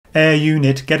Air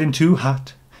unit getting too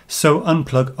hot, so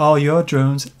unplug all your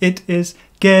drones. It is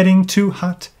getting too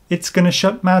hot, it's gonna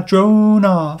shut my drone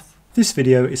off. This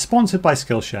video is sponsored by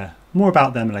Skillshare. More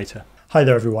about them later. Hi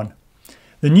there everyone.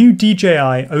 The new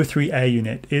DJI O3 Air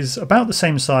unit is about the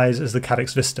same size as the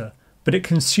Caddx Vista, but it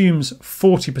consumes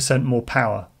 40% more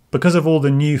power because of all the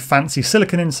new fancy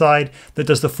silicon inside that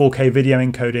does the 4K video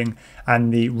encoding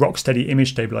and the rock-steady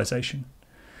image stabilization.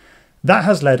 That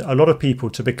has led a lot of people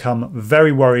to become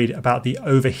very worried about the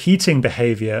overheating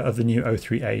behavior of the new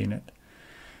O3 Air unit.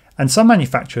 And some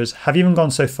manufacturers have even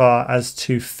gone so far as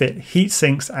to fit heat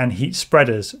sinks and heat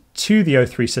spreaders to the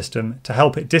O3 system to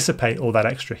help it dissipate all that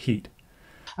extra heat.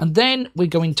 And then we're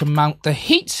going to mount the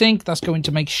heatsink that's going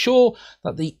to make sure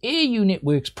that the air unit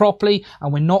works properly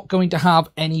and we're not going to have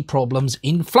any problems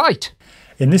in flight.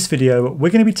 In this video, we're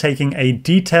going to be taking a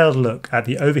detailed look at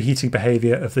the overheating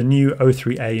behavior of the new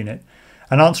O3 Air unit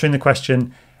and answering the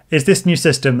question, is this new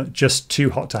system just too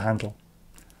hot to handle?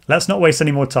 Let's not waste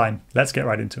any more time, let's get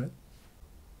right into it.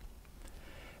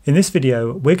 In this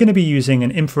video, we're going to be using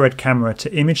an infrared camera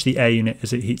to image the air unit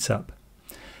as it heats up.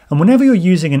 And whenever you're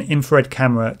using an infrared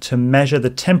camera to measure the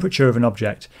temperature of an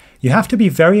object, you have to be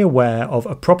very aware of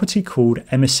a property called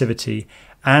emissivity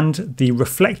and the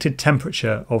reflected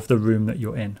temperature of the room that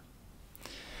you're in.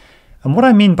 And what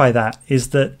I mean by that is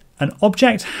that an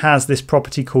object has this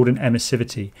property called an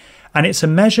emissivity, and it's a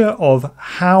measure of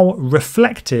how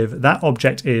reflective that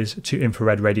object is to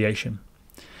infrared radiation.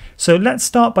 So let's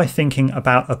start by thinking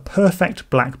about a perfect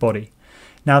black body.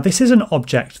 Now this is an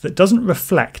object that doesn't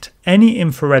reflect any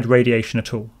infrared radiation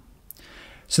at all.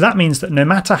 So that means that no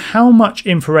matter how much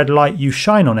infrared light you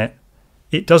shine on it,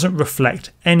 it doesn't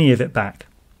reflect any of it back.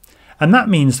 And that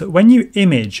means that when you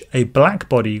image a black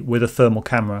body with a thermal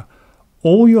camera,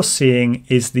 all you're seeing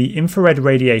is the infrared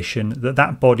radiation that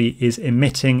that body is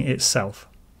emitting itself.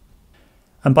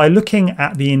 And by looking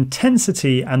at the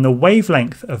intensity and the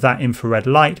wavelength of that infrared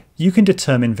light, you can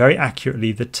determine very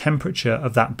accurately the temperature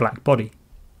of that black body.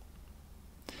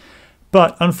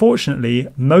 But unfortunately,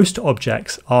 most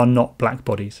objects are not black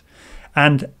bodies.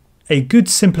 And a good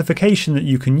simplification that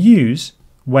you can use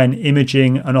when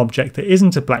imaging an object that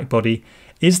isn't a black body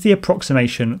is the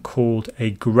approximation called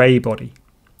a grey body.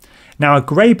 Now a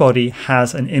grey body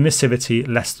has an emissivity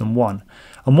less than 1.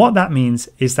 And what that means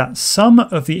is that some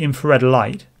of the infrared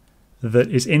light that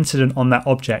is incident on that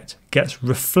object gets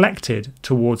reflected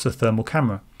towards the thermal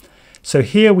camera. So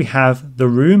here we have the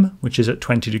room, which is at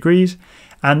 20 degrees,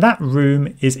 and that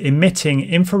room is emitting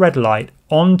infrared light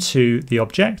onto the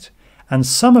object, and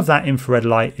some of that infrared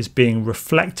light is being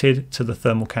reflected to the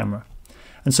thermal camera.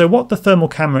 And so what the thermal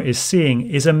camera is seeing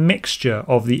is a mixture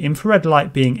of the infrared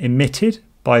light being emitted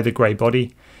by the grey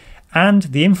body and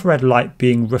the infrared light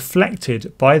being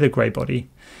reflected by the grey body.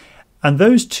 And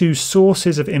those two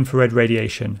sources of infrared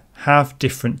radiation have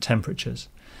different temperatures.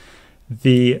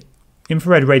 The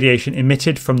infrared radiation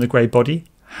emitted from the grey body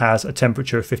has a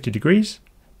temperature of 50 degrees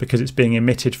because it's being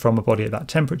emitted from a body at that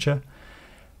temperature.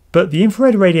 But the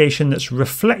infrared radiation that's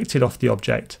reflected off the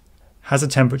object has a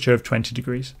temperature of 20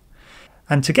 degrees.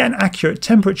 And to get an accurate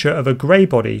temperature of a grey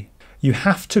body, you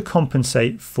have to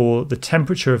compensate for the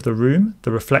temperature of the room,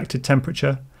 the reflected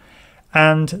temperature,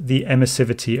 and the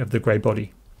emissivity of the grey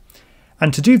body.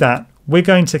 And to do that, we're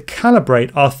going to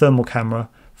calibrate our thermal camera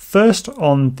first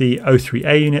on the O3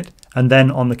 Air unit and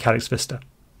then on the Caddx Vista.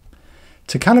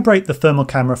 To calibrate the thermal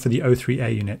camera for the O3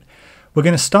 Air unit, we're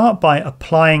going to start by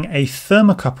applying a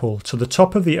thermocouple to the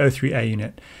top of the O3 Air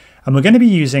unit. And we're going to be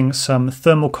using some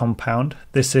thermal compound.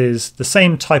 This is the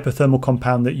same type of thermal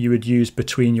compound that you would use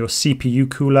between your CPU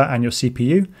cooler and your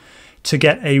CPU to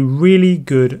get a really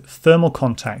good thermal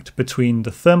contact between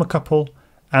the thermocouple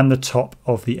and the top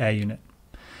of the air unit.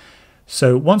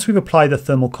 So once we've applied the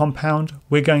thermal compound,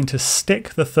 we're going to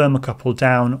stick the thermocouple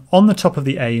down on the top of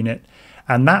the air unit,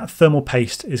 and that thermal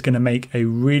paste is going to make a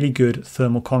really good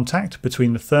thermal contact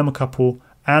between the thermocouple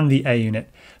and the air unit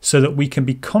so that we can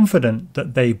be confident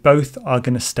that they both are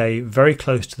going to stay very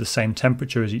close to the same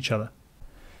temperature as each other.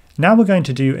 Now we're going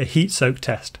to do a heat soak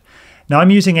test. Now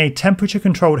I'm using a temperature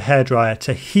controlled hairdryer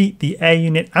to heat the air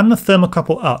unit and the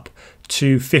thermocouple up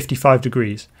to 55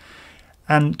 degrees.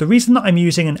 And the reason that I'm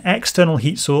using an external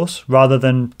heat source rather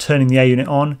than turning the air unit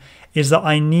on is that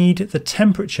I need the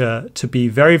temperature to be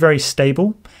very, very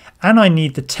stable, and I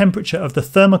need the temperature of the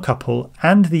thermocouple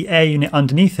and the air unit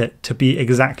underneath it to be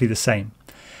exactly the same.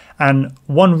 And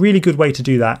one really good way to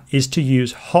do that is to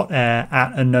use hot air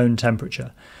at a known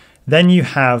temperature. Then you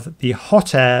have the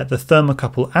hot air, the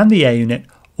thermocouple and the air unit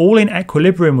all in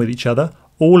equilibrium with each other,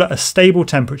 all at a stable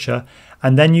temperature,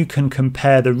 and then you can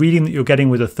compare the reading that you're getting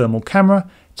with a thermal camera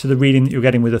to the reading that you're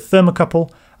getting with a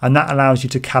thermocouple, and that allows you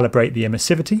to calibrate the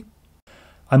emissivity.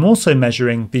 I'm also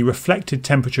measuring the reflected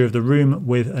temperature of the room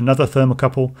with another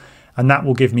thermocouple, and that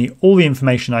will give me all the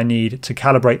information I need to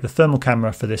calibrate the thermal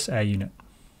camera for this air unit.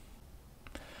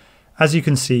 As you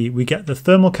can see, we get the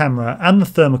thermal camera and the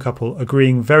thermocouple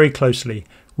agreeing very closely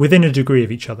within a degree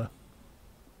of each other.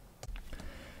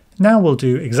 Now we'll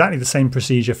do exactly the same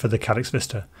procedure for the Calyx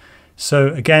Vista. So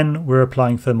again, we're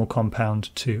applying thermal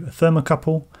compound to a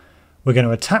thermocouple. We're going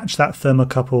to attach that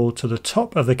thermocouple to the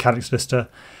top of the Calyx Vista,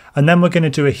 and then we're going to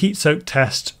do a heat soak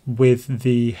test with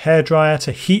the hairdryer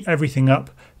to heat everything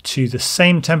up to the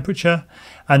same temperature,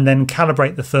 and then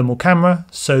calibrate the thermal camera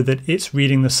so that it's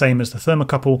reading the same as the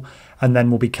thermocouple, and then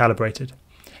will be calibrated.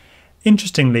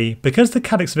 Interestingly, because the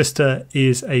Calyx Vista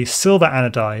is a silver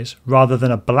anodize rather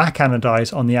than a black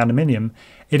anodize on the aluminium,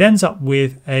 it ends up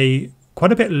with a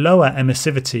quite a bit lower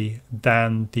emissivity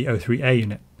than the O3A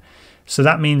unit. So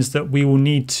that means that we will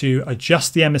need to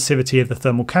adjust the emissivity of the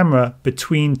thermal camera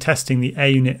between testing the A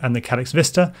unit and the Calyx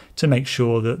Vista to make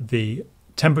sure that the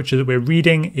temperature that we're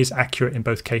reading is accurate in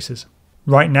both cases.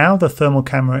 Right now the thermal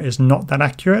camera is not that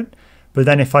accurate, but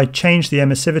then if I change the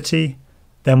emissivity,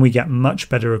 then we get much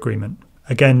better agreement,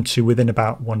 again to within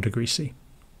about 1 degree C.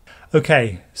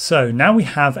 Okay, so now we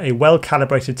have a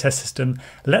well-calibrated test system.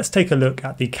 Let's take a look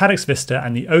at the Calyx Vista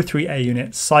and the O3A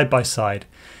unit side by side.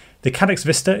 The Calyx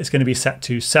Vista is going to be set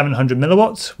to 700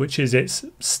 milliwatts, which is its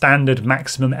standard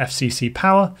maximum FCC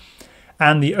power.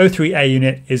 And the O3A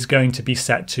unit is going to be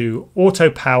set to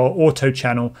auto power, auto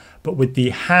channel, but with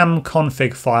the ham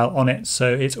config file on it.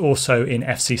 So it's also in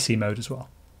FCC mode as well.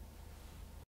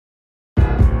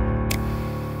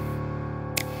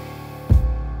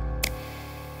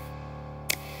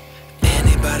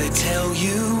 Anybody tell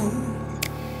you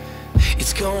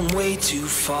it's gone way too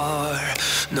far?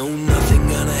 No, nothing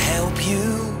gonna help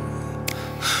you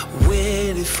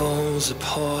when it falls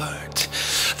apart.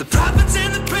 The prophets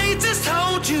and the preachers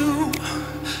told you,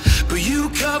 but you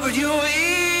covered your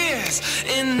ears,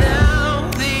 and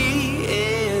now the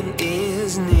end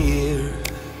is near.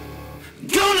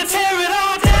 Gonna tear it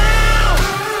all down.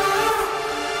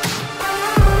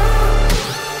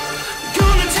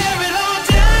 Gonna tear it all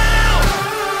down.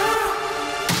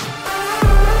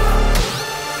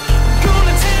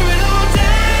 Gonna tear it all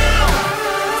down.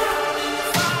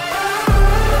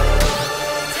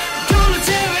 Gonna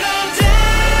tear it all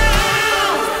down.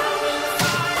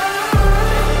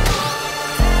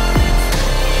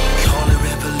 Call it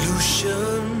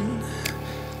revolution,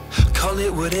 call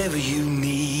it whatever you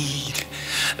need.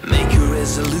 Make a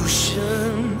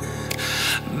resolution,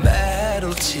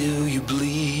 battle till you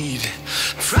bleed.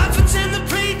 Prophets and the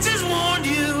preachers warned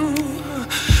you,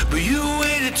 but you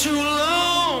waited too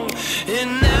long,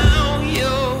 and now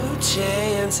your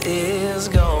chance is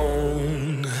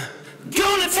gone.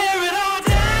 Gonna tear it all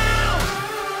down.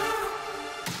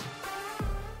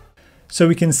 So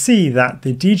we can see that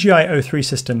the DJI O3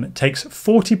 system takes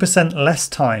 40% less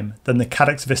time than the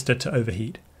Calyx Vista to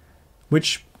overheat,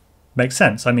 which makes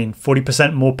sense. I mean,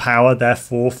 40% more power,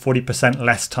 therefore 40%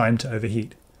 less time to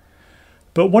overheat.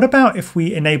 But what about if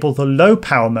we enable the low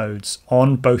power modes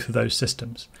on both of those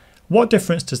systems? What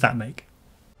difference does that make?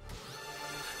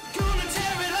 Gonna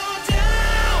tear it all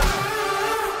down.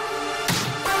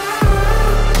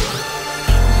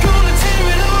 Gonna tear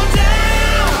it all down.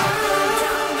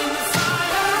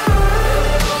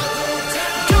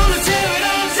 Gonna tear it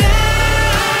all down.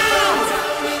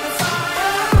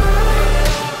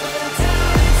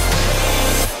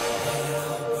 Let it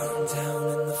all burn down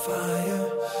in the fire.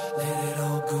 Let it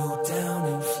all go down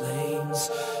in flames.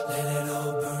 Let it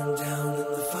all burn down in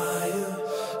the fire.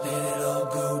 Let it all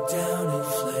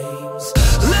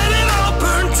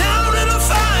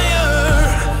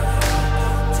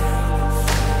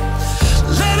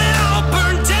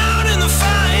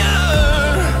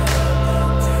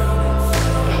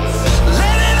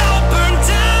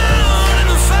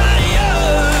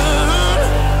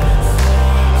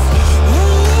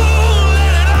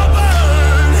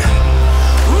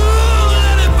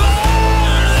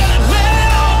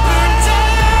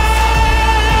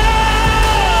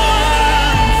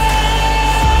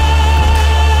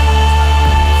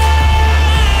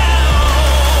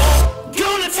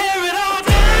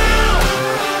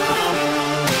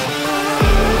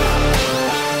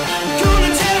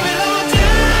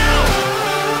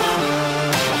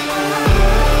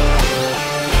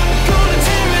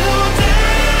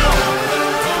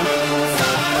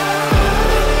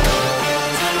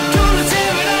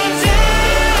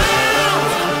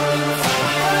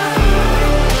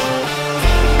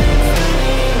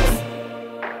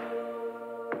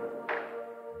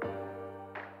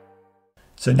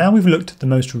So now we've looked at the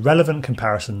most relevant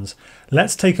comparisons,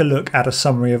 let's take a look at a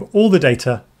summary of all the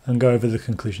data and go over the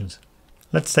conclusions.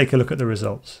 Let's take a look at the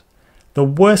results. The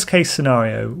worst case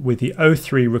scenario with the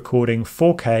O3 recording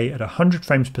 4K at 100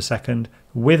 frames per second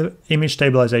with image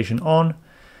stabilization on,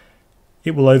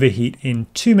 it will overheat in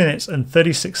 2 minutes and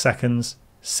 36 seconds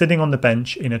sitting on the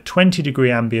bench in a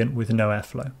 20-degree ambient with no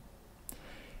airflow.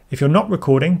 If you're not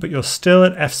recording but you're still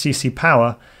at FCC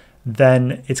power,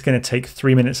 then it's going to take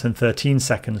 3 minutes and 13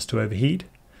 seconds to overheat.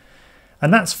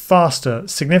 And that's faster,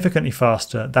 significantly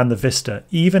faster than the Vista,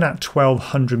 even at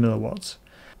 1200 milliwatts.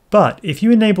 But if you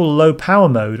enable low power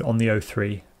mode on the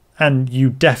O3, and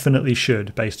you definitely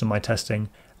should based on my testing,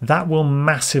 that will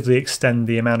massively extend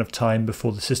the amount of time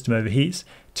before the system overheats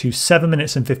to 7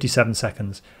 minutes and 57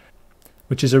 seconds,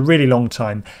 which is a really long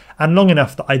time, and long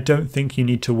enough that I don't think you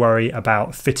need to worry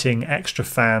about fitting extra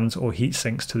fans or heat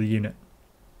sinks to the unit.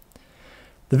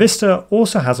 The Vista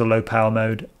also has a low power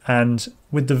mode, and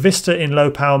with the Vista in low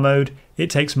power mode, it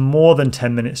takes more than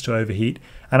 10 minutes to overheat,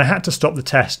 and I had to stop the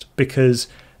test because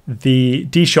the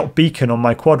D-shot beacon on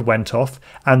my quad went off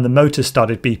and the motor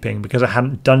started beeping because I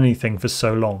hadn't done anything for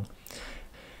so long.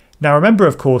 Now remember,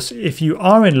 of course, if you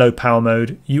are in low power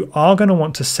mode, you are going to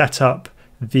want to set up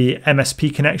the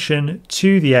MSP connection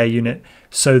to the air unit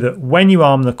so that when you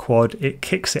arm the quad, it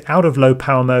kicks it out of low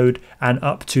power mode and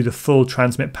up to the full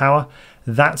transmit power.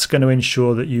 That's going to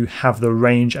ensure that you have the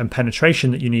range and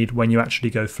penetration that you need when you actually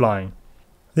go flying.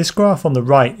 This graph on the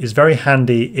right is very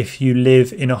handy if you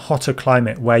live in a hotter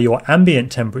climate where your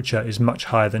ambient temperature is much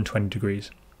higher than 20 degrees.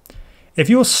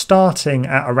 If you're starting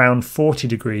at around 40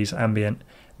 degrees ambient,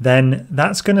 then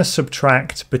that's going to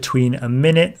subtract between a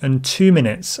minute and 2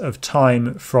 minutes of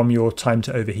time from your time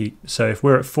to overheat. So if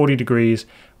we're at 40 degrees,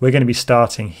 we're going to be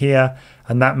starting here,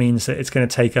 and that means that it's going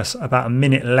to take us about a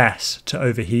minute less to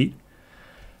overheat.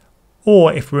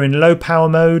 Or if we're in low power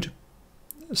mode,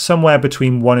 somewhere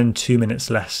between 1 and 2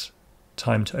 minutes less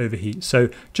time to overheat. So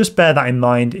just bear that in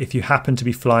mind if you happen to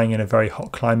be flying in a very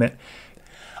hot climate.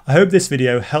 I hope this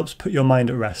video helps put your mind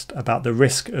at rest about the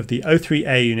risk of the O3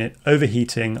 air unit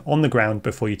overheating on the ground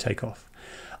before you take off.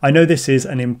 I know this is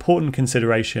an important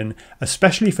consideration,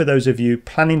 especially for those of you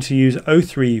planning to use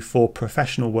O3 for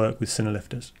professional work with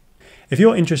Cinelifters. If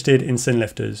you're interested in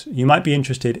Cinelifters, you might be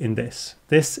interested in this.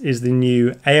 This is the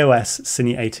new AOS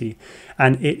Cine 80,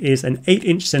 and it is an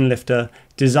 8-inch Cinelifter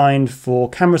designed for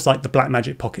cameras like the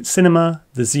Blackmagic Pocket Cinema,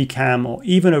 the Z-Cam, or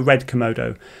even a Red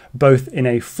Komodo, both in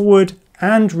a forward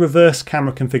and reverse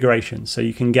camera configuration, so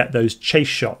you can get those chase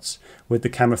shots with the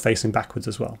camera facing backwards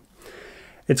as well.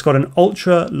 It's got an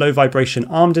ultra low vibration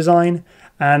arm design,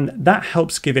 and that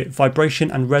helps give it vibration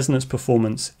and resonance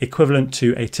performance equivalent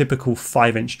to a typical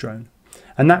 5-inch drone.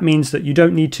 And that means that you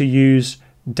don't need to use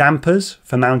dampers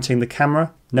for mounting the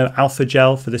camera, no alpha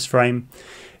gel for this frame.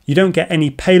 You don't get any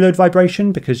payload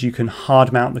vibration because you can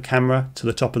hard mount the camera to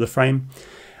the top of the frame.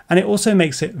 And it also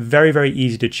makes it very, very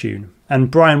easy to tune.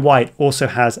 And Brian White also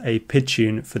has a PID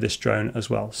tune for this drone as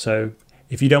well. So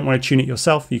if you don't want to tune it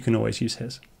yourself, you can always use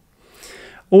his.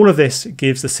 All of this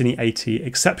gives the Cine 80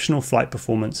 exceptional flight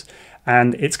performance,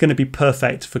 and it's going to be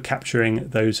perfect for capturing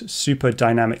those super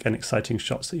dynamic and exciting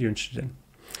shots that you're interested in.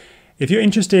 If you're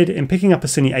interested in picking up a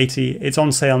Cine 80, it's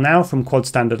on sale now from Quad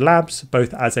Standard Labs,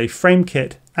 both as a frame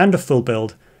kit and a full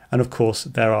build, and of course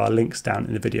there are links down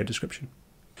in the video description.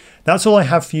 That's all I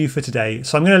have for you for today,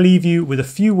 so I'm going to leave you with a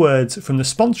few words from the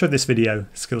sponsor of this video,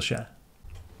 Skillshare.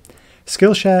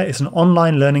 Skillshare is an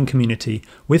online learning community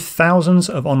with thousands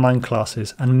of online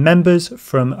classes and members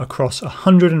from across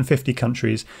 150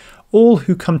 countries, all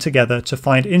who come together to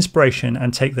find inspiration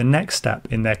and take the next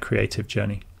step in their creative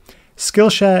journey.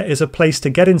 Skillshare is a place to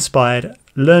get inspired,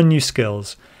 learn new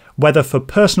skills, whether for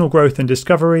personal growth and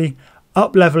discovery,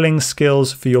 up-leveling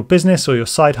skills for your business or your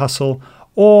side hustle,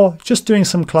 or just doing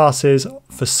some classes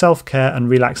for self-care and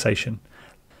relaxation.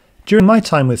 During my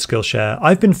time with Skillshare,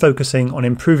 I've been focusing on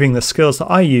improving the skills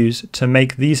that I use to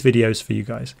make these videos for you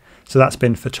guys. So that's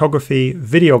been photography,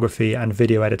 videography, and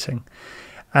video editing.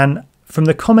 And from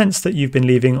the comments that you've been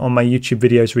leaving on my YouTube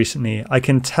videos recently, I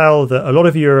can tell that a lot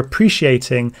of you are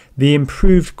appreciating the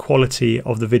improved quality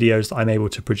of the videos that I'm able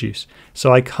to produce.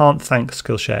 So I can't thank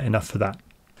Skillshare enough for that.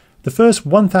 The first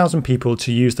 1,000 people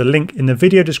to use the link in the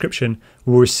video description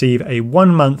will receive a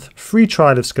 1-month free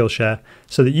trial of Skillshare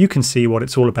so that you can see what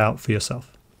it's all about for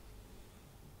yourself.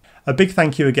 A big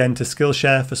thank you again to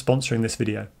Skillshare for sponsoring this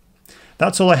video.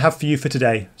 That's all I have for you for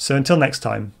today, so until next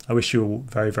time, I wish you all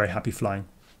very, very happy flying.